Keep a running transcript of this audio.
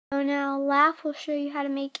So now Laugh will show you how to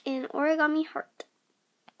make an origami heart.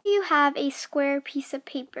 You have a square piece of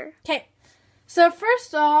paper. Okay, so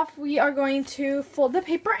first off, we are going to fold the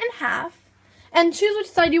paper in half and choose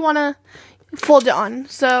which side you want to fold it on.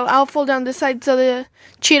 So I'll fold it on this side so the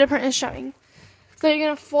cheetah print is showing. So you're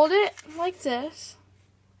going to fold it like this.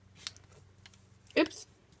 Oops.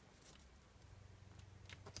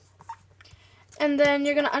 And then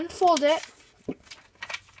you're going to unfold it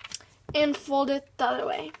and fold it the other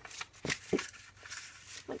way.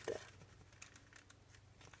 Like this.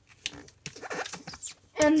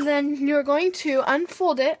 And then you're going to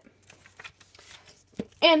unfold it.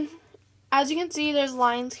 And as you can see, there's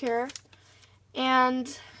lines here.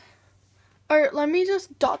 Or let me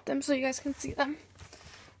just dot them so you guys can see them.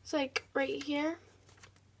 It's like right here.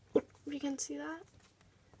 You can see that.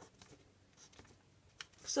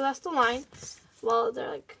 So that's the line. Well,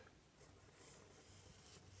 they're like...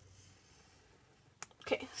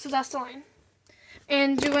 Okay, so that's the line.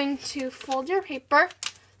 And you're going to fold your paper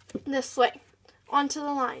this way onto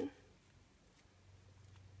the line.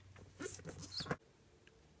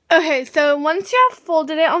 Okay, so once you have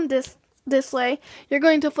folded it on this way, you're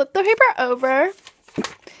going to flip the paper over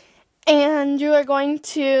and you are going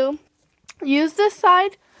to use this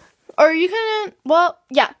side, or you can, well,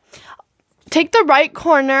 yeah, take the right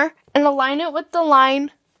corner and align it with the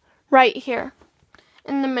line right here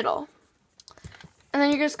in the middle. And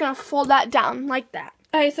then you're just going to fold that down like that.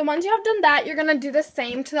 Okay, so once you have done that, you're going to do the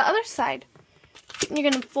same to the other side. You're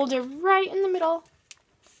going to fold it right in the middle.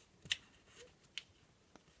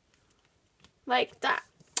 Like that.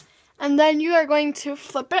 And then you are going to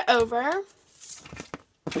flip it over.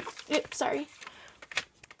 Oops, sorry.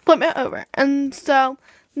 Flip it over. And so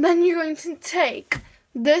then you're going to take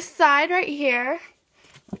this side right here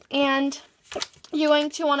and you're going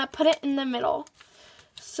to want to put it in the middle.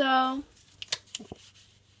 So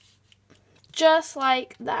just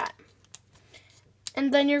like that.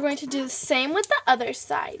 And then you're going to do the same with the other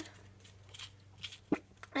side.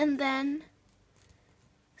 And then,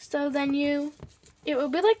 so then it will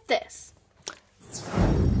be like this.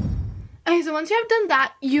 Okay, so once you have done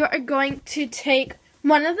that, you are going to take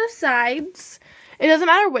one of the sides. It doesn't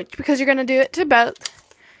matter which because you're going to do it to both.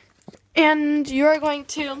 And you are going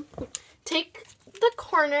to take the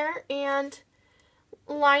corner and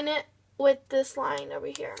line it with this line over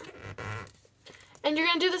here. And you're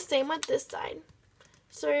going to do the same with this side.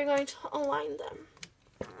 So you're going to align them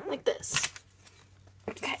like this.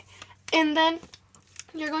 Okay. And then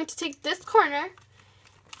you're going to take this corner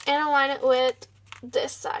and align it with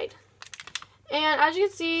this side. And as you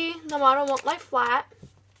can see, the model won't lie flat.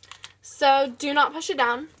 So do not push it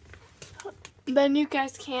down. Then you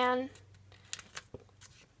guys can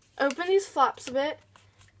open these flaps a bit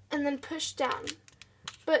and then push down.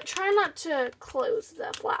 But try not to close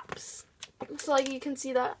the flaps. So like you can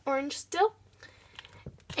see the orange still.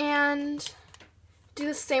 And do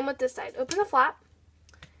the same with this side. Open the flap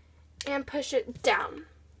and push it down.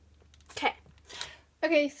 Okay.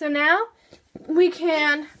 Okay, so now we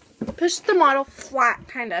can push the model flat,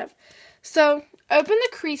 kind of. So open the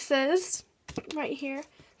creases right here,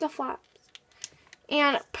 the flaps,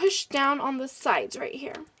 and push down on the sides right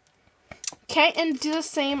here. Okay, and do the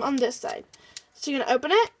same on this side. So you're going to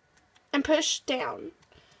open it and push down.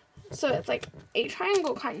 So it's like a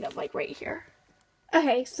triangle, kind of, like right here.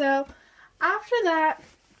 Okay, so after that,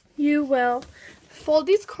 you will fold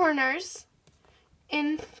these corners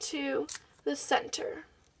into the center,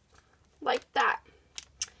 like that.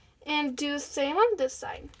 And do the same on this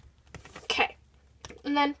side. Okay.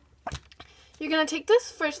 And then you're going to take this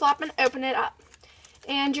first flap and open it up.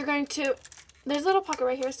 And you're going to, there's a little pocket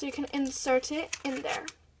right here, so you can insert it in there.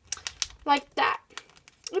 Like that.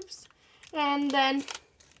 Oops. And then,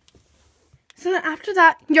 so then after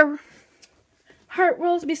that, your heart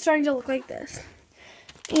will be starting to look like this.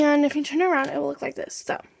 And if you turn it around, it will look like this.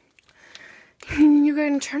 So you're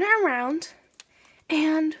going to turn it around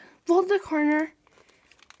and fold the corner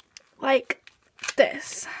like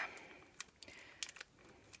this.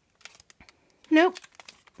 Nope.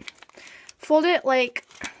 Fold it like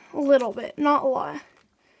a little bit, not a lot.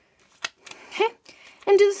 Okay,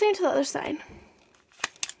 and do the same to the other side.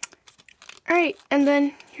 Alright, and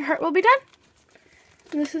then your heart will be done.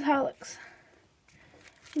 And this is how it looks.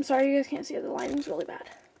 I'm sorry you guys can't see it, the lighting's really bad.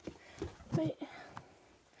 Wait.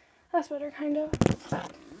 That's better, kind of.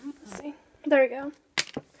 Let's see. There we go.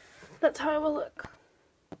 That's how it will look.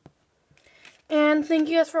 And thank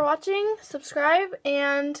you guys for watching. Subscribe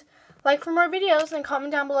and like for more videos, and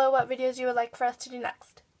comment down below what videos you would like for us to do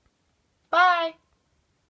next. Bye!